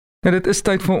Nou, dit is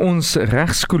tyd vir ons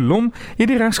regskolom.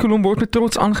 Hierdie regskolom word met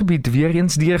trots aangebied weer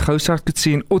eens deur Gouchard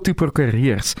Coetzee en Otto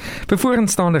Prokureurs. Vir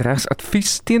vooraanstaande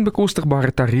regsadvies teen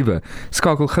bekostigbare tariewe.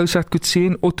 Skakel Gouchard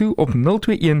Coetzee en Otto op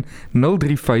 021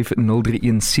 035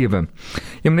 0317.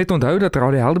 Jy moet net onthou dat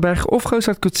Radio Helderberg of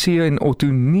Gouchard Coetzee en Otto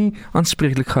nie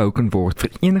aanspreeklik gehou kan word vir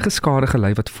enige skade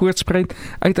gely wat voortspruit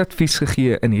uit advies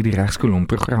gegee in hierdie regskolom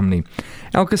program nie.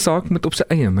 Elke saak moet op sy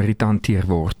eie meriete hanteer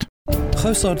word.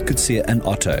 Gouchard Coetzee and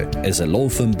Otto is a law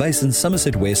firm based in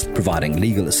Somerset West, providing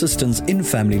legal assistance in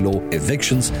family law,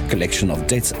 evictions, collection of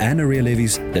debts and arrear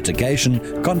levies, litigation,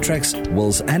 contracts,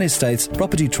 wills and estates,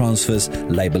 property transfers,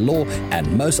 labour law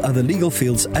and most other legal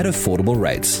fields at affordable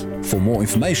rates. For more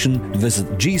information, visit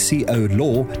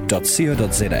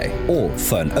gcolaw.co.za or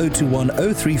phone 021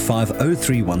 035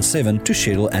 0317 to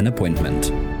schedule an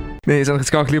appointment. Nee, is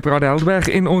aangeskakel op Radio Helderberg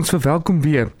en ons verwelkom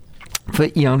weer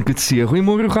vir Ian Coetzee.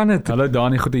 Goeiemôre, hoe gaan dit? Hallo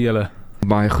Dani, goed te julle.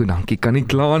 Baie goed, dankie. Kan nie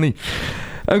kla nie.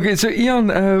 Okay, so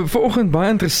Ian, vanoggend baie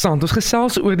interessant. Ons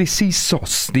gesels oor die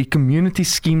CSOS, die Community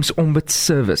Schemes Ombud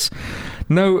Service.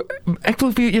 Nou, ek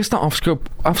wil vir jou eers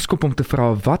afskop om te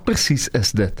vra, wat presies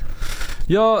is dit?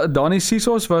 Ja, Dani,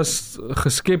 CSOS was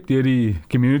geskep deur die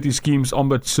Community Schemes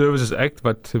Ombud Services Act,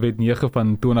 wat wet 9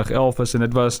 van 2011 is, en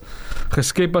dit was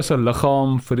geskep as 'n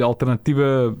liggaam vir die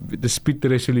alternatiewe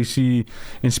dispuutresolusie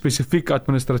en spesifiek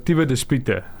administratiewe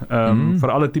dispute,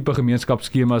 vir alle tipe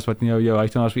gemeenskapsskemas wat nou jou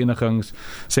huishoudensverenigings,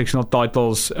 sectional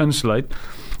titles insluit.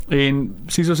 En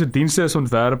CSOS se dienste is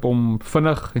ontwerp om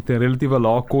vinnig en teen relatiewe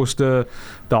lae koste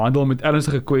te handel met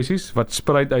ernstige kwessies wat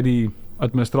spruit uit die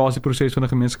administratieproses van 'n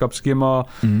gemeenskapsskema,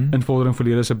 invordering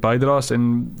verlede se bydraes,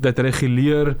 en dit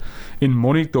reguleer en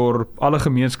monitor alle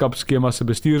gemeenskapsskemas se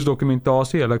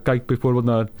bestuursdokumentasie. Hulle kyk byvoorbeeld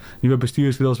na nuwe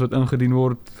bestuursreëls wat ingedien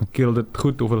word, keer hulle dit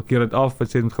goed of hulle keer dit af, wat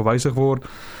sê dit gewysig word.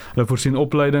 Hulle voorsien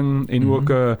opleiding en ook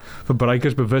 'n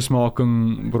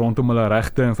verbruikersbewusmaking rondom hulle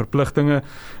regte en verpligtinge. En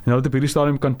hulle het op hierdie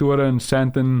stadium kantore in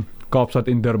Sandton, Kaapstad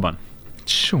en Durban.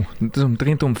 Sjoe, dit is 'n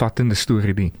omtrent omvattende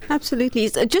storie die. Absolutely.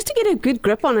 So just to get a good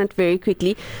grip on it very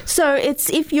quickly. So it's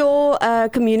if your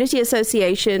community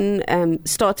association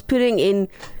starts putting in,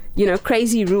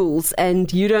 crazy rules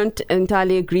and you don't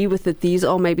entirely agree with it, these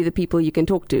are maybe the people you can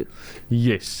talk to.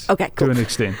 Yes. Okay, cool. To an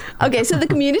extent. Okay, so the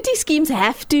community schemes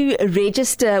have to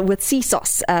register with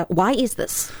CSOS. Why is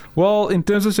this? Well, in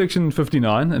terms of Section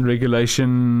 59 and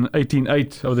Regulation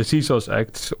 18.8 of the CSOS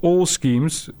Act, all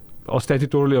schemes are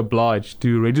statutorily obliged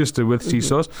to register with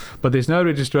CSOS, but there's no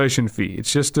registration fee.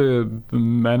 It's just a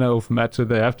manner of matter.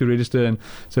 They have to register, and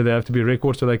so they have to be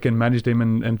records so they can manage them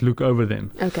and look over them.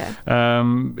 Okay.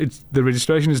 The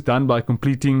registration is done by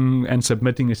completing and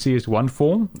submitting a CS1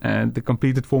 form, and the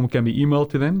completed form can be emailed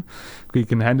to them. You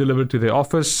can hand deliver it to their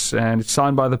office, and it's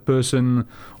signed by the person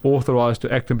authorized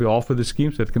to act on behalf of the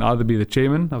scheme. So it can either be the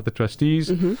chairman of the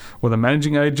trustees, or the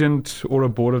managing agent, or a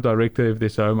board of directors if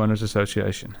there's a homeowners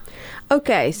association.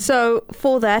 Okay, so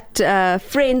for that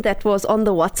friend that was on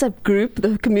the WhatsApp group,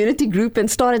 the community group, and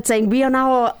started saying, we are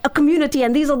now a community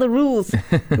and these are the rules,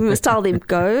 we must tell them,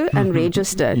 go and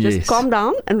register. Just Yes. calm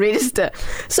down and register.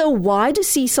 So why do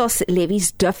CSOS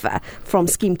levies differ from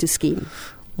scheme to scheme?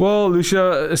 Well,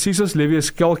 Lucia, a CSOS levy is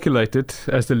calculated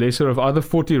as the lesser of either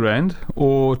 40 Rand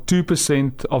or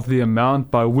 2% of the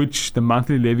amount by which the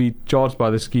monthly levy charged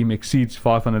by the scheme exceeds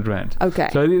 500 Rand. Okay.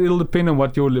 So it'll depend on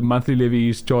what your monthly levy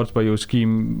is charged by your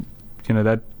scheme.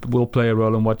 That will play a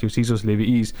role in what your CSOS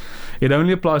levy is. It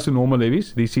only applies to normal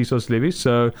levies, these CSOS levies.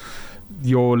 So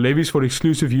your levies for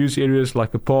exclusive use areas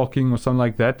like a parking or something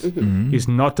like that is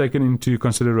not taken into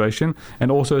consideration, and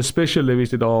also special levies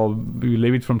that are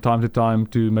levied from time to time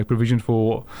to make provision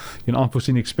for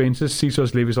unforeseen expenses.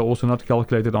 CSOS levies are also not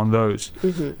calculated on those,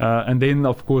 and then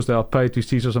of course they are paid to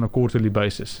CSOS on a quarterly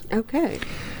basis. Okay.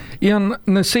 Ian,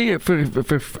 nou sê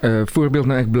vir voorbeeld,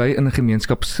 nou ek bly in 'n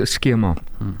gemeenskapsskema.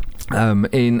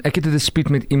 En ek het 'n dispuut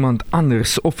met iemand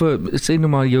anders, of sê nou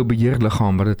maar jou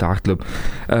beheerliggaam wat dit hardloop.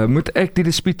 Moet ek die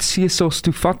dispuut CSOS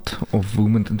toe vat, of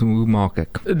hoe maak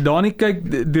ek? Dani,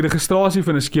 kyk, die registrasie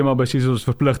van 'n skema by CSOS is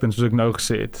verpligtend, soos ek nou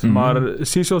gesê het. Maar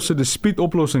CSOS se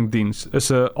dispuutoplossingsdiens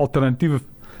is 'n alternatief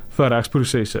vir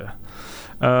regsprosesse.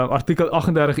 Artikel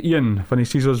 38.1 van die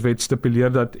CSOS wet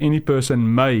stipuleer dat any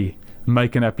person may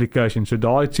make an application. So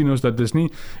daar het sien ons dat dis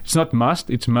nie, it's not must,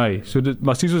 it's may. So dit,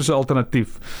 maar CSOS is 'n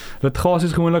alternatief. Litigasie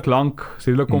is gewoonlik lank,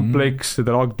 redelik kompleks, dit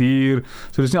raak duur,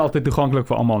 so dis nie altyd toeganklik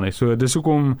vir almal nie. So dis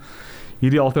hoekom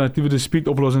hierdie alternatiewe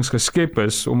dispuutoplossings geskep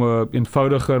is om 'n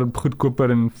eenvoudiger, goedkoper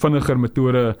en vinniger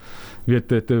metode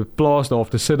te plaas daar of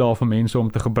te sit daar vir mense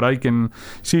om te gebruik. En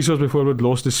CISOs byvoorbeeld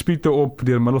los dispute op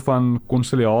deur middel van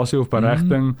konsiliasie of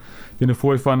beregting teen 'n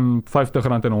fooi van R50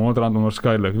 en R100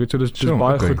 onderskeidelik. Jy weet, so dis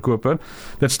baie goedkoper.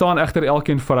 Dit staan egter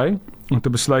elkeen vry om te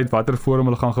besluit watter forum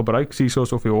hulle gaan gebruik,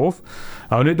 CISOs of die hof.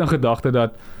 Hou net in gedagte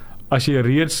dat as jy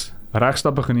reeds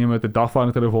regstappe geneem het, 'n dag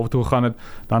voordat jy hof toe gegaan het,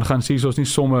 dan gaan CISOs nie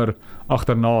sommer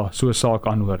agterna so 'n saak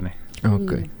aanhoor nie.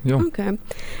 Okay. Ja. Okay.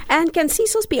 And can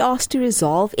CISOs be asked to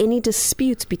resolve any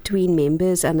disputes between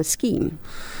members and a scheme?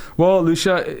 Well,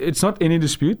 Lucia, it's not any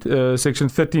dispute. Section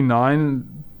 39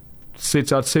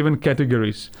 sets out 7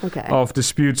 categories of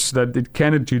disputes that it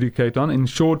can adjudicate on. In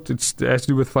short, it has to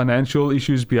do with financial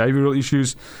issues, behavioral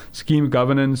issues, scheme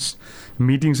governance,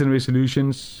 meetings and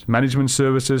resolutions, management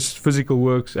services, physical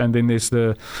works, and then there's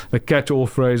the catch-all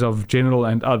phrase of general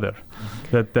and other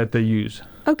that they use.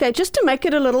 Okay, just to make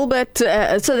it a little bit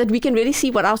so that we can really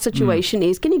see what our situation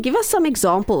is, can you give us some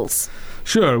examples?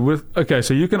 Sure.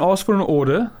 So you can ask for an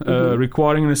order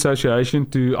requiring an association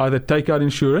to either take out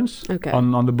insurance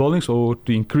on the buildings or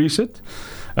to increase it.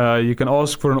 You can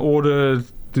ask for an order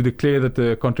to declare that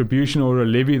the contribution or a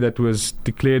levy that was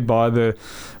declared by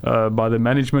the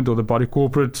management or the body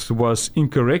corporate was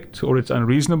incorrect or it's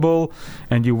unreasonable,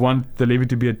 and you want the levy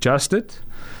to be adjusted.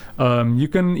 You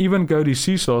can even go to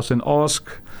CISOs and ask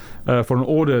for an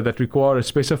order that requires a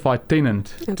specified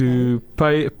tenant to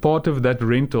pay part of that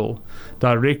rental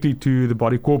directly to the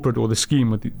body corporate or the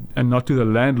scheme and not to the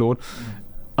landlord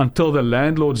until the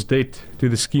landlord's debt to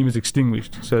the scheme is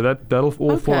extinguished. So that'll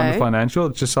all fall under financial.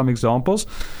 It's just some examples.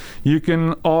 You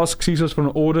can ask CISOs for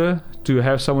an order to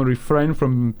have someone refrain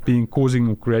from causing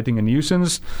or creating a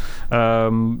nuisance.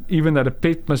 Even that a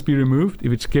pet must be removed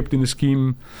if it's kept in the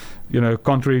scheme,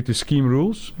 contrary to scheme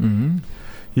rules.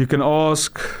 You can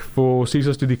ask for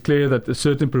CISOs to declare that a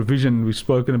certain provision, we've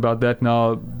spoken about that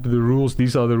now, the rules,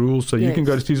 these are the rules. So you can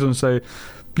go to CISOs and say,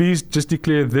 please just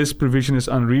declare this provision is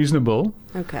unreasonable,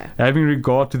 having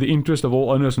regard to the interest of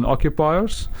all owners and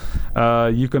occupiers.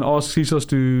 You can ask CISOs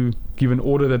to give an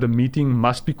order that a meeting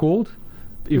must be called.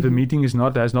 If the meeting has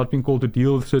not been called to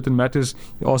deal with certain matters,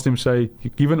 you ask them, say, you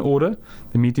give an order,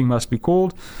 the meeting must be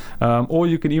called. Or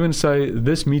you can even say,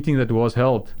 this meeting that was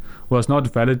held was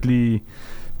not validly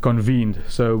convened,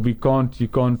 so we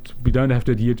don't have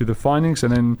to adhere to the findings.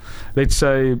 And then, let's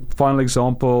say, final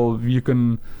example, you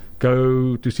can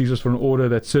go to CISOs for an order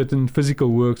that certain physical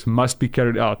works must be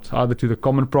carried out, either to the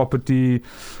common property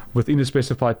within a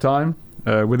specified time,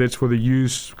 whether it's for the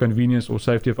use, convenience, or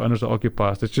safety of owners or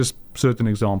occupiers. That's just certain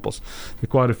examples. There are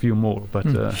quite a few more, but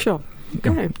sure.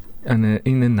 Okay. In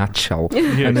 'n nutshell.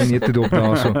 En dan net dit op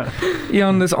daarso.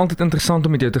 Ian, dis altyd interessant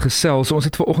om met jou te gesels. Ons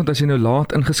het vanoggend, as jy nou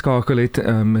laat ingeskakel het,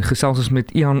 gesels ons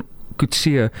met Ian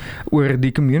Coetzee oor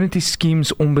die community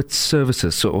schemes ombud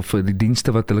services of die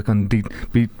dienste wat hulle kan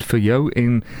bied vir jou,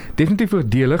 en definitief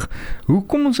voordelig. Hoe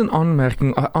kom ons in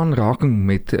aanraking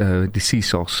met die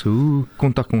CISOs? Hoe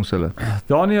kontak ons hulle?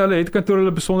 Daniel, het kantoor,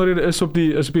 hulle besonderhede is op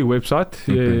die website.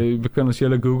 Jy kan as jy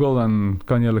hulle Google, dan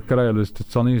kan jy hulle kry. Hulle dit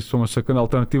sal nie sommer sulke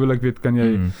alternatiewelik weet, kan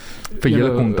jy vir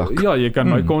julle kontak. Ja, jy kan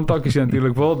my kontak as jy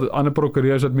natuurlik wil. Die ander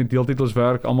prokureurs wat met deeltitels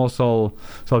werk, almal sal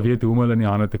weet hoe om hulle in die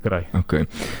hande te kry. Okay.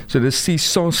 So dis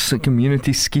CISOs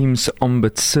Community Schemes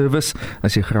Ombud Service.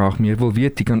 As jy graag meer wil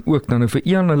weet, jy kan ook dan vir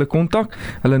Ian hulle kontak.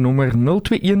 Hulle nommer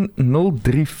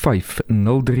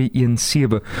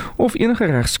 021-035-0317 of enige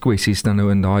regskwessies dan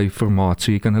nou in daai formaat.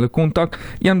 So jy kan hulle kontak.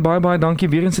 Ian, baie dankie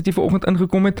weer eens dat jy vanoggend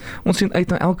ingekom het. Ons sien uit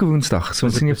na elke Woensdag. So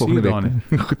ons sien jou volgende week.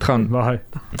 Goed gaan. Bye.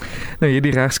 Nou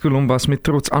hierdie regskolom was met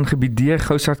trots aangebied deur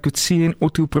Gouchard Coetzee en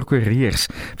Otto Prokureurs.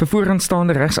 Vir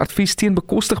vooraanstaande regsadvies teen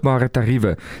bekostigbare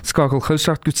tariewe. Skakel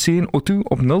Gouchard Coetzee en Otto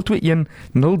op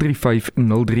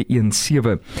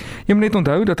 021-035-0317. Jy moet net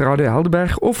onthou dat Radio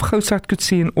Helderberg of Gouchard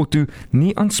Coetzee en Otto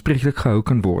nie aanspreeklik gehou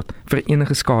kan word vir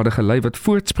enige skade gely wat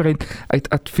voortspruit uit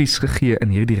advies gegee in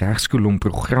hierdie regskolom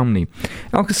program nie.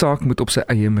 Elke saak moet op sy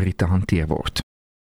eie meriete hanteer word.